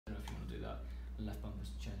left bumpers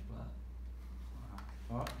to change black.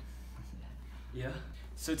 Alright. Yeah.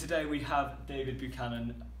 So today we have David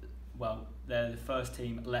Buchanan. Well, they're the first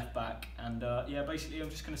team left back, and yeah, basically I'm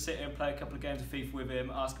just going to sit here and play a couple of games of FIFA with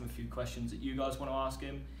him, ask him a few questions that you guys want to ask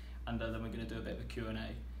him, and then we're going to do a bit of a Q&A.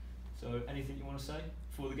 So anything you want to say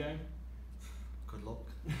before the game? Good luck.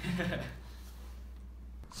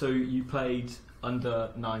 So you played under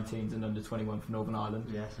 19s and under 21 for Northern Ireland.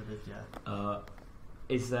 Yes, I did, yeah.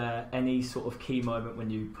 Is there any sort of key moment when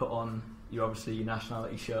you put on your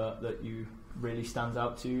nationality shirt that you really stands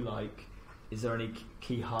out to you? Like, is there any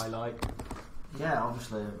key highlight? Yeah,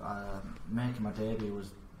 obviously, making my debut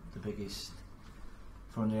was the biggest.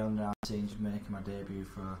 From the under 19s, making my debut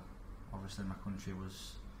for obviously my country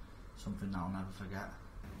was something that I'll never forget.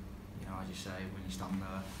 You know, as you say, when you stand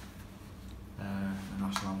there, the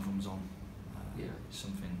national anthem's on. It's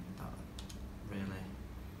something that really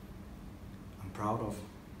I'm proud of.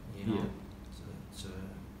 You know,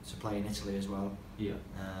 to play in Italy as well. Yeah.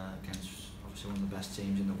 Against obviously one of the best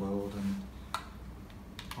teams in the world, and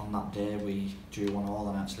on that day we drew 1-1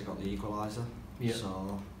 and actually got the equaliser. Yeah.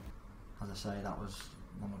 So, as I say, that was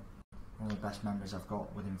one of the best memories I've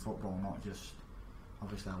got within football. Not just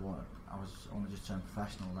obviously I was only just turned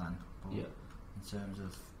professional then, but in terms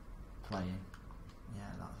of playing,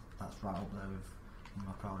 that's right up there with one of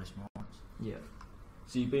my proudest moments. Yeah.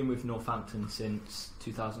 So you've been with Northampton since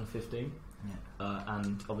 2015. Yeah.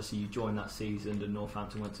 And obviously you joined that season and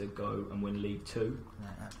Northampton went to go and win League Two.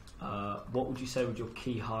 Yeah. What would you say was your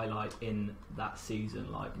key highlight in that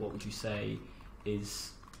season? Like, what would you say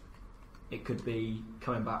is, it could be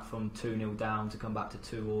coming back from 2-0 down to come back to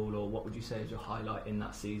 2-2, or what would you say is your highlight in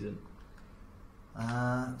that season?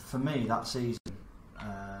 For me, that season,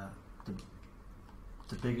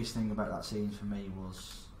 the biggest thing about that season for me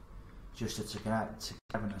was just the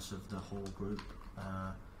togetherness of the whole group.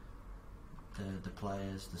 The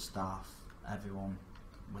players, the staff, everyone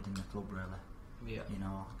within the club really. Yeah. You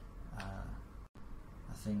know,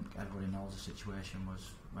 I think everybody knows the situation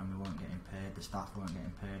was when we weren't getting paid, the staff weren't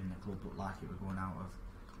getting paid, and the club looked like it was going out of,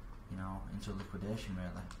 you know, into liquidation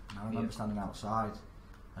really. And I remember standing outside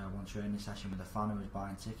one training session with a fan who was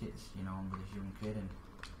buying tickets, you know, with his young kid, and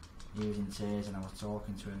he was in tears, and I was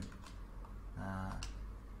talking to him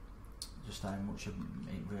just how much it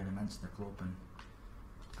really meant to the club, and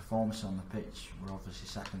performance on the pitch were obviously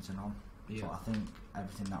second to none. Yeah. But I think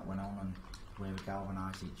everything that went on and the way we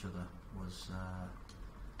galvanised each other was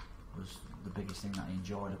the biggest thing that I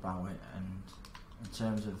enjoyed about it. And in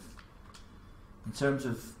terms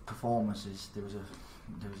of performances, there was a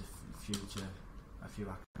few I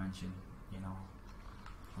could mention. You know,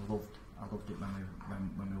 I loved it when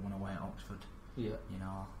we won away at Oxford. Yeah. You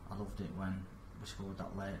know, I loved it when we scored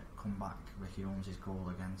that late comeback, Ricky Holmes' goal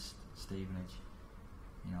against Stevenage.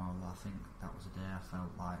 You know, I think that was a day I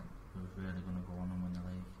felt like we were really going to go on and win the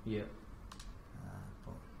league. Yeah.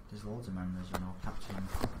 But there's loads of memories, you know, capturing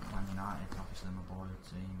Man United, obviously my boyhood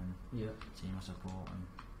team, and team I support, and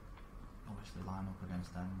obviously line up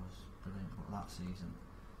against them was brilliant. But that season,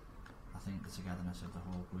 I think the togetherness of the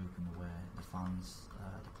whole group and the way the fans,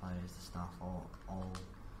 the players, the staff, all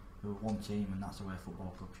we were one team, and that's the way a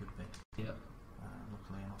football club should be. Yeah.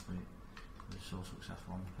 Luckily enough, we were so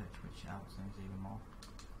successful on the pitch, which helped things even more.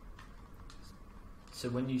 So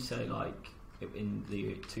when you say, like, in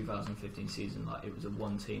the 2015 season, like, it was a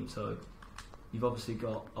one team, so you've obviously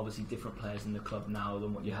got different players in the club now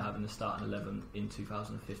than what you have in the starting 11 in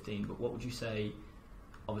 2015, but what would you say,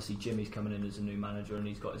 obviously Jimmy's coming in as a new manager and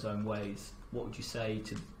he's got his own ways, what would you say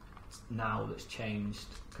to now that's changed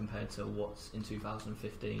compared to what's in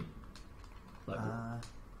 2015? Like,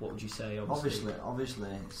 what would you say? Obviously,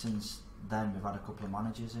 since then we've had a couple of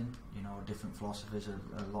managers in, you know, different philosophies,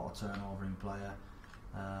 a lot of turnover in player.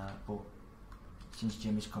 But since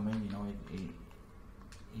Jimmy's come in, you know,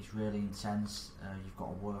 he's really intense. You've got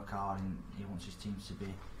to work hard, and he wants his teams to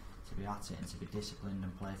be at it and to be disciplined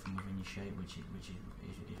and play from within your shape, which is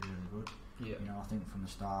really good. Yeah. You know, I think from the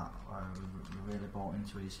start we really bought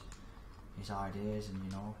into his ideas, and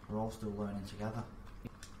you know, we're all still learning together.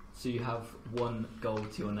 So you have one goal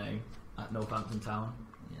to your name at Northampton Town.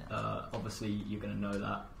 Yeah. Obviously you're going to know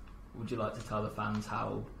that. Would you like to tell the fans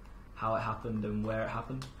how it happened and where it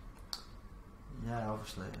happened? Yeah,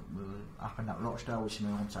 obviously it happened at Rochdale, which is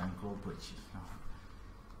my hometown club, which, you know,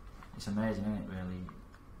 it's amazing, isn't it, really?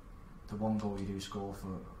 The one goal you do score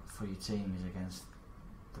for your team is against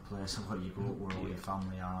the place where you go, where all your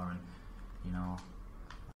family are, and you know,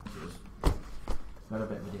 it was got a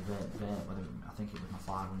bit of a debate whether, I think it was my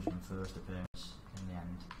 501st appearance in the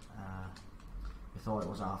end. We thought it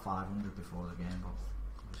was our 500 before the game, but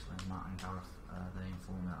obviously obviously Matt and Gareth, they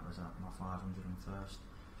informed me that I was at my 501st.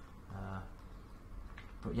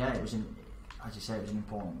 But yeah, it was, as you say, it was an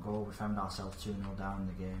important goal. We found ourselves 2-0 down in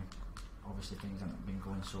the game. Obviously things haven't been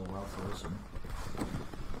going so well for us, and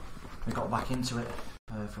we got back into it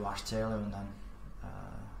through Ash Taylor, and then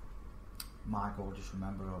my goal, just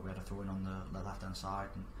remember, we had a throw in on the left hand side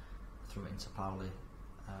and threw it into Powley.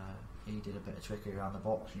 He did a bit of trickery around the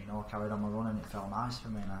box, and I carried on my run, and it felt nice for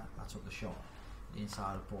me, and I took the shot the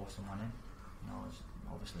inside of the post and went in. It was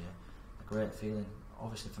obviously a great feeling,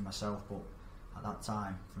 obviously for myself, but at that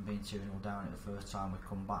time, from being 2-0 down, it was the first time we'd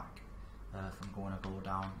come back from going a goal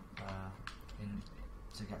down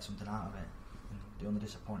to get something out of it. And the only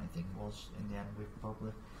disappointing thing was, in the end, we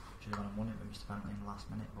probably should have gone and won it. We missed a penalty in the last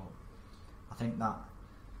minute, but I think that,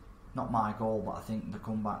 not my goal, but I think the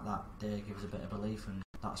comeback that day gives a bit of belief, and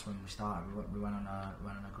that's when we started. We went on a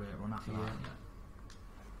great run after that. Yeah.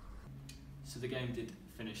 So the game did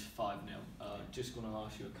finish 5-0. Just going to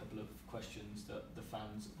ask you a couple of questions that the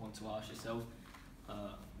fans want to ask yourself.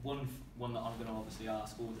 One that I'm going to obviously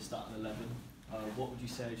ask all the starting 11. What would you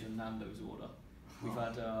say is your Nando's order? We've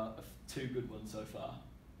had 2 good ones so far.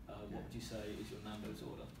 What would you say is your Nando's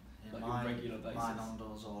order? Yeah, like your regular basis? My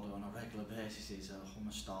Nando's order on a regular basis is a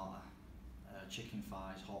hummus starter, chicken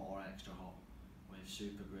thighs, hot or extra hot, with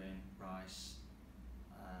super grain, rice,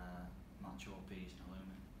 nacho peas and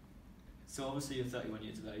halloumi. So obviously you're 31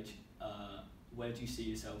 years of age. Where do you see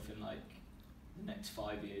yourself in like the next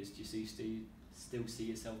 5 years? Do you still see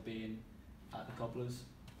yourself being at the Cobblers?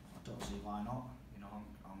 I don't see why not.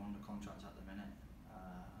 I'm under contract at the minute.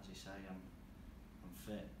 As you say, I'm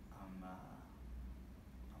fit. I'm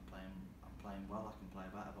playing well. I can play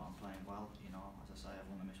better, but I'm playing well. As I say, I've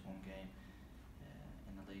only missed 1 game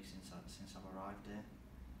in the league since I've arrived here.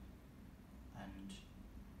 And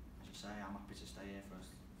as you say, I'm happy to stay here for as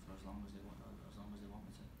long as they want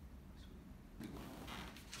me to.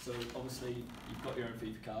 So obviously you've got your own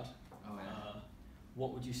FIFA card. Oh yeah.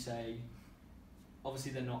 What would you say?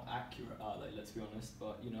 Obviously they're not accurate, are they? Let's be honest.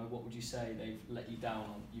 But what would you say they've let you down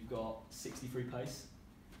on? You've got 63 pace,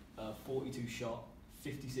 42 shot,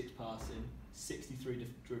 56 passing, 63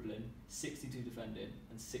 dribbling, 62 defending,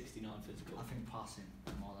 and 69 physical. I think passing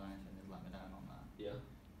more than anything they've let me down on that. Yeah.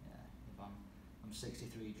 Yeah. If I'm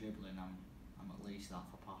 63 dribbling, I'm at least that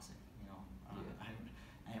for passing.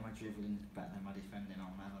 I am my dribbling better than my defending.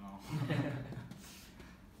 I'll never know.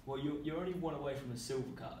 Well, you're only 1 away from a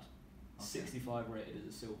silver card. Okay. 65 rated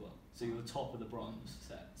as a silver, so you're top of the bronze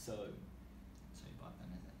set. So you're back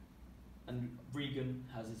then, is it? And Regan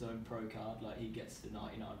has his own pro card, like he gets the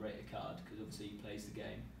 99 rated card because obviously he plays the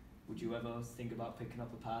game. Would you ever think about picking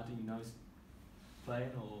up a pad and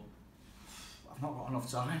playing, or? I've not got enough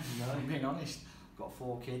time. I'm being honest. I've got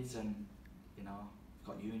 4 kids, and I've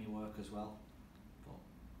got uni work as well. But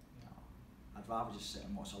I'd rather just sit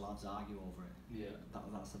and watch the lads argue over it. Yeah.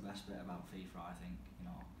 That's the best bit about FIFA, I think.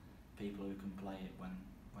 People who can play it when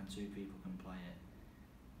 2 people can play it.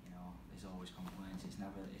 There's always complaints. It's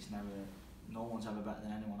never. No one's ever better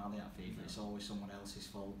than anyone at FIFA. No. It's always someone else's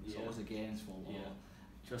fault. It's always the game's fault. Yeah.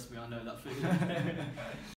 Trust me, I know that feeling.